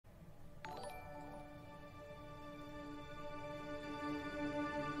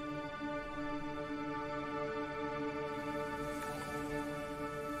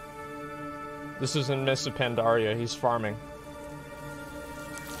This is in Mists of Pandaria. He's farming.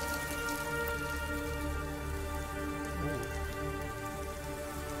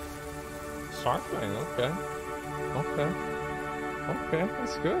 Starfang, okay. Okay. Okay,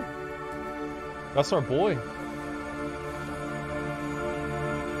 that's good. That's our boy.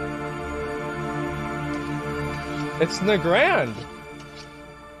 It's Nagrand!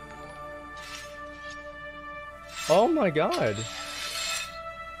 Oh my god.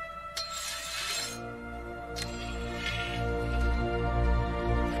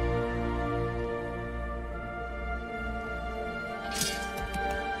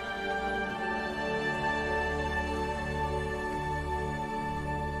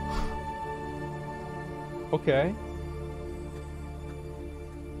 Okay.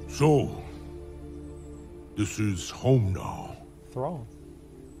 So, this is home now. Thrall.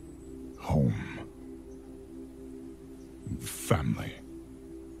 Home. Family.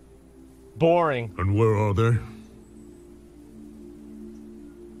 Boring. And where are they?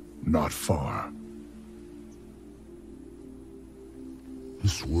 Not far.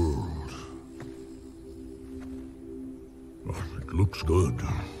 This world. Oh, it looks good.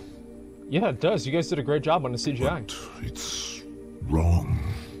 Yeah, it does. You guys did a great job on the CGI. But it's wrong.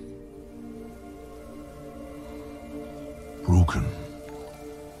 Broken.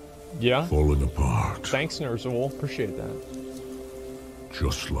 Yeah? Falling apart. Thanks, Ner'zhul. Appreciate that.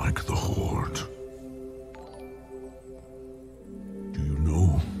 Just like the Horde. Do you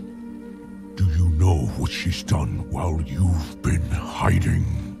know? Do you know what she's done while you've been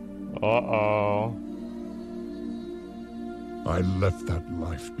hiding? Uh-oh. I left that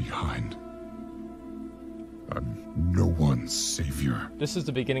life behind. I'm no one's savior. This is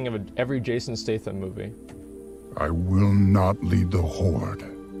the beginning of every Jason Statham movie. I will not lead the Horde.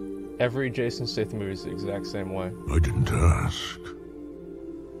 Every Jason Statham movie is the exact same way. I didn't ask.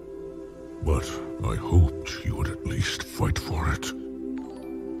 But I hoped you would at least fight for it.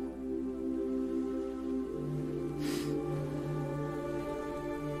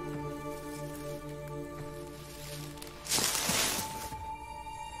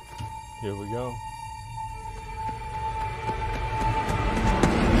 Here we go.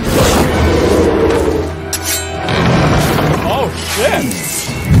 Oh shit!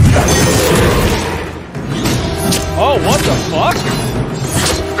 Oh, what the fuck?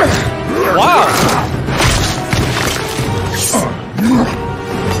 Wow!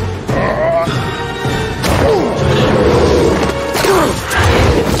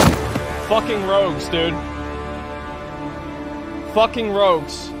 Fucking rogues, dude. Fucking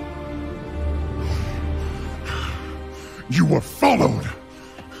rogues. You were followed!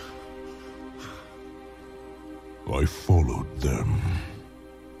 I followed them.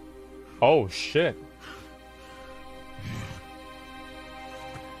 Oh, shit.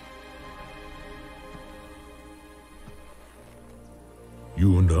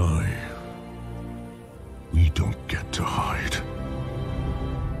 You and I, we don't get to hide.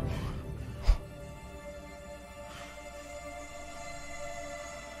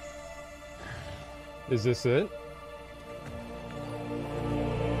 Is this it?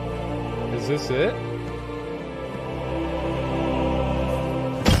 Is this it?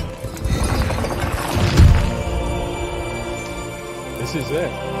 This is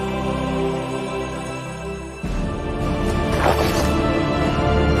it.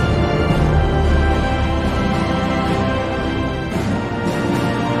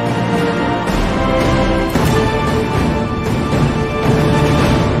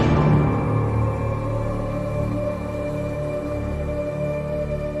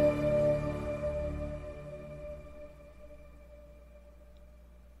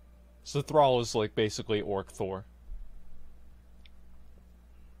 So Thrall is like basically Orc Thor.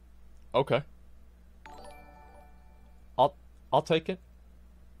 Okay. I'll take it.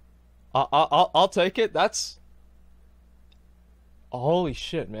 I'll take it. That's holy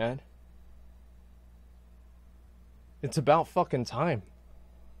shit, man. It's about fucking time.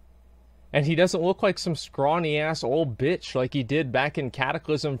 And he doesn't look like some scrawny ass old bitch like he did back in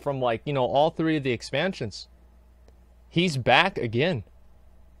Cataclysm from like, you know, all three of the expansions. He's back again.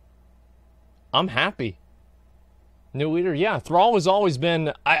 I'm happy. New leader? Yeah, Thrall has always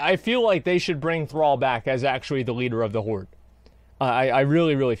been... I feel like they should bring Thrall back as actually the leader of the Horde. I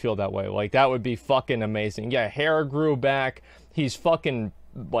really, really feel that way. Like, that would be fucking amazing. Yeah, hair grew back. He's fucking,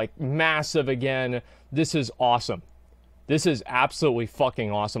 like, massive again. This is awesome. This is absolutely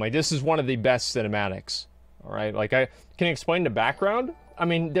fucking awesome. Like, this is one of the best cinematics. Alright? Like, I can explain the background? I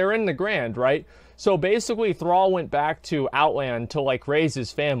mean, they're in the Grand, right? So, basically, Thrall went back to Outland to, like, raise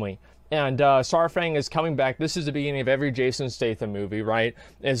his family. And Sarfang is coming back. This is the beginning of every Jason Statham movie, right?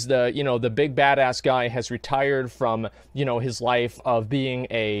 As the, you know, the big badass guy has retired from, you know, his life of being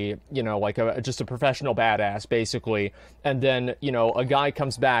a, you know, like just a professional badass, basically. And then, you know, a guy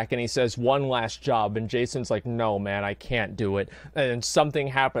comes back and he says, one last job. And Jason's like, no, man, I can't do it. And something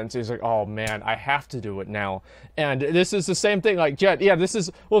happens. He's like, oh, man, I have to do it now. And this is the same thing. Like, yeah, this is,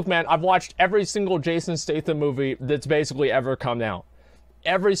 look, man, I've watched every single Jason Statham movie that's basically ever come out.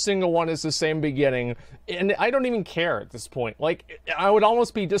 Every single one is the same beginning, and I don't even care at this point. Like, I would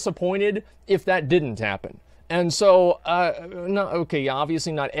almost be disappointed if that didn't happen. And so, no, okay,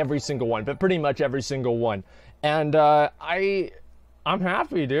 obviously not every single one, but pretty much every single one. And I'm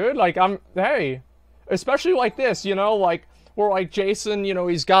happy, dude. Like, hey, especially like this, you know, like, where like Jason, you know,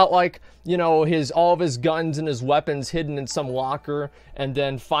 he's got like, you know, all of his guns and his weapons hidden in some locker, and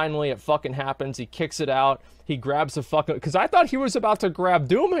then finally it fucking happens. He kicks it out. He grabs the fucking, because I thought he was about to grab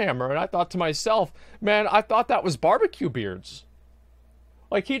Doomhammer, and I thought to myself, man, I thought that was Barbecue Beards.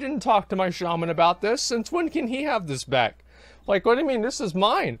 Like, he didn't talk to my shaman about this. Since when can he have this back? Like, what do you mean? This is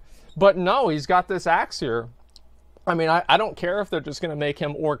mine. But no, he's got this axe here. I mean, I don't care if they're just going to make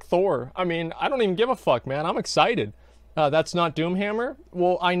him Orc Thor. I mean, I don't even give a fuck, man. I'm excited. That's not Doomhammer?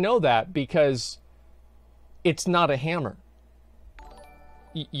 Well, I know that because it's not a hammer.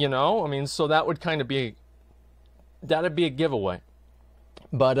 You know? I mean, so that would kind of be... That'd be a giveaway.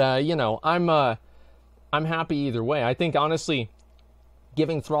 But, you know, I'm happy either way. I think, honestly,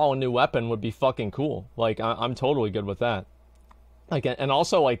 giving Thrall a new weapon would be fucking cool. Like, I'm totally good with that. Like, and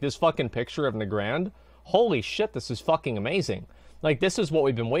also, like, this fucking picture of Nagrand, holy shit, this is fucking amazing. Like, this is what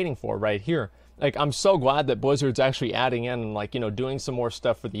we've been waiting for right here. Like, I'm so glad that Blizzard's actually adding in and, like, you know, doing some more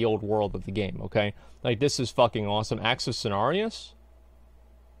stuff for the old world of the game, okay? Like, this is fucking awesome. Axis Cenarius?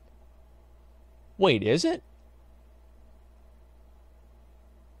 Wait, is it?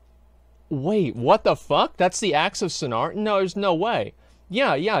 Wait, what the fuck? That's the Axe of Sonar? No, there's no way.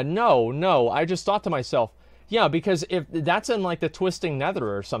 Yeah, no. I just thought to myself, yeah, because if that's in, like, the Twisting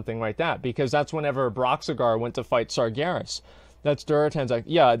Nether or something like that, because that's whenever Broxagar went to fight Sargeras. That's Duratan's like,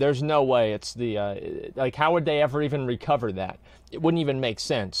 yeah, there's no way it's the, like, how would they ever even recover that? It wouldn't even make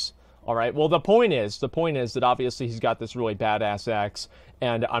sense. All right, well, the point is that obviously he's got this really badass axe,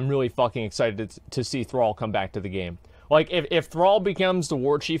 and I'm really fucking excited to see Thrall come back to the game. Like, if Thrall becomes the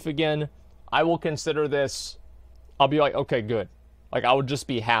War Chief again, I will consider this, I'll be like, okay, good. Like, I would just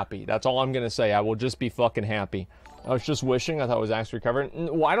be happy. That's all I'm going to say. I will just be fucking happy. I was just wishing I thought it was axe recovered.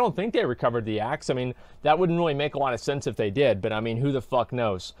 Well, I don't think they recovered the axe. I mean, that wouldn't really make a lot of sense if they did, but I mean, who the fuck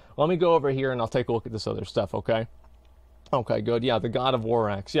knows? Let me go over here and I'll take a look at this other stuff, okay? Okay, good. Yeah, the God of War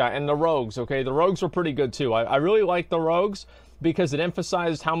axe. Yeah, and the rogues, okay? The rogues were pretty good too. I really like the rogues because it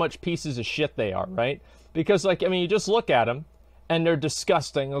emphasized how much pieces of shit they are, right? Because, like, I mean, you just look at them and they're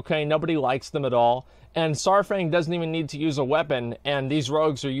disgusting, okay? Nobody likes them at all. And Sarfang doesn't even need to use a weapon, and these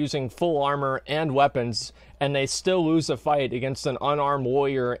rogues are using full armor and weapons, and they still lose a fight against an unarmed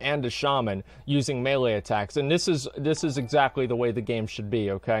warrior and a shaman using melee attacks. And this is exactly the way the game should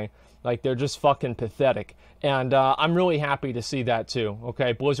be, okay? Like, they're just fucking pathetic. And I'm really happy to see that too,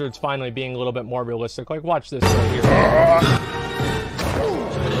 okay? Blizzard's finally being a little bit more realistic. Like, watch this right here.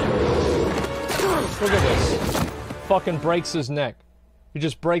 Look at this. Fucking breaks his neck. He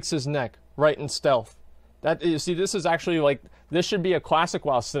just breaks his neck right in stealth. That, you see, this is actually, like, this should be a classic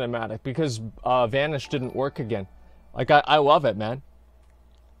WoW cinematic because Vanish didn't work again. Like, I love it, man.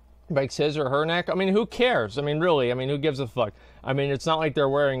 Breaks his or her neck. I mean, who cares? I mean, really, I mean, who gives a fuck? I mean, it's not like they're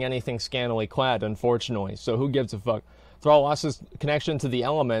wearing anything scantily clad, unfortunately, so who gives a fuck? Thrall lost his connection to the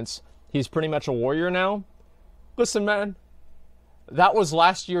elements. He's pretty much a warrior now. Listen, man, that was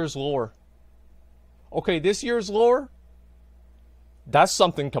last year's lore. Okay, this year's lore, that's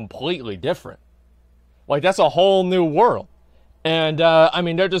something completely different. Like, that's a whole new world. And, I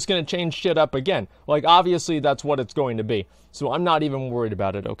mean, they're just going to change shit up again. Like, obviously, that's what it's going to be. So I'm not even worried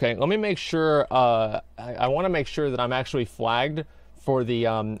about it, okay? Let me make sure, I want to make sure that I'm actually flagged for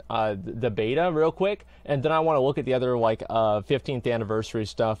the beta real quick. And then I want to look at the other, like, 15th anniversary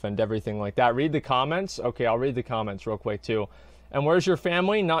stuff and everything like that. Read the comments. Okay, I'll read the comments real quick, too. And where's your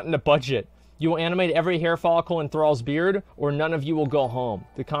family? Not in the budget. You will animate every hair follicle in Thrall's beard, or none of you will go home.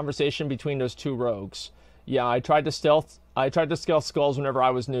 The conversation between those two rogues. Yeah, I tried to scale skulls whenever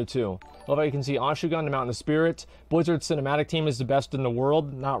I was new too. Love how you can see Asmongold, the Mountain of Spirits. Blizzard's cinematic team is the best in the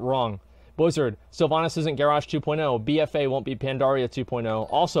world. Not wrong. Blizzard, Sylvanas isn't Garrosh 2.0. BFA won't be Pandaria 2.0.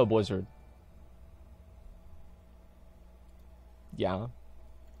 Also Blizzard. Yeah.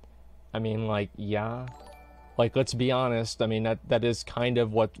 I mean, like, yeah. Like, let's be honest. I mean, that is kind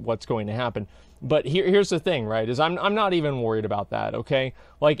of what's going to happen. But here's the thing, right? Is I'm not even worried about that. Okay,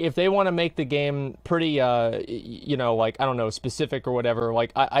 like if they want to make the game pretty, you know, like I don't know, specific or whatever,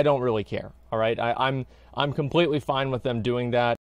 like I don't really care. All right, I'm completely fine with them doing that.